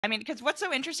I mean, because what's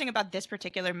so interesting about this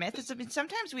particular myth is, I mean,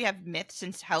 sometimes we have myths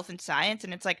in health and science,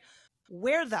 and it's like,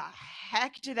 where the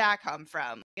heck did that come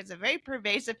from? It's a very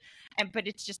pervasive, but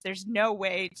it's just there's no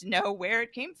way to know where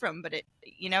it came from. But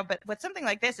but with something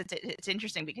like this, it's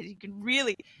interesting because we can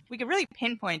really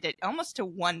pinpoint it almost to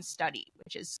one study,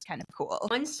 which is kind of cool.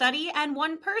 One study and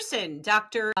one person.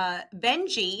 Dr.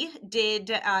 Benji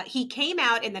he came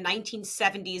out in the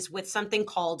 1970s with something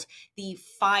called the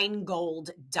Fine Gold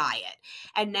diet.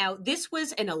 And now this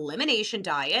was an elimination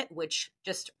diet, which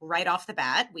just right off the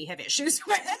bat, we have issues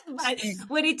with. But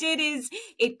what it did is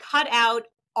it cut out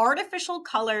artificial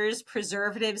colors,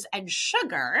 preservatives, and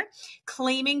sugar,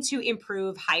 claiming to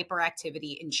improve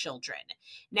hyperactivity in children.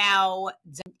 Now,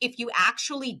 if you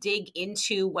actually dig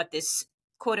into what this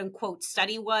quote unquote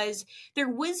study was, there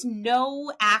was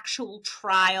no actual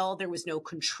trial. There was no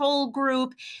control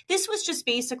group. This was just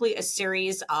basically a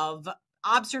series of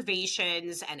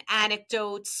observations and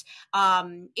anecdotes.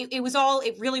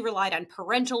 It really relied on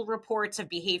parental reports of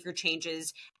behavior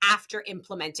changes after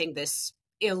implementing this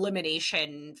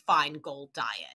elimination fine gold diet.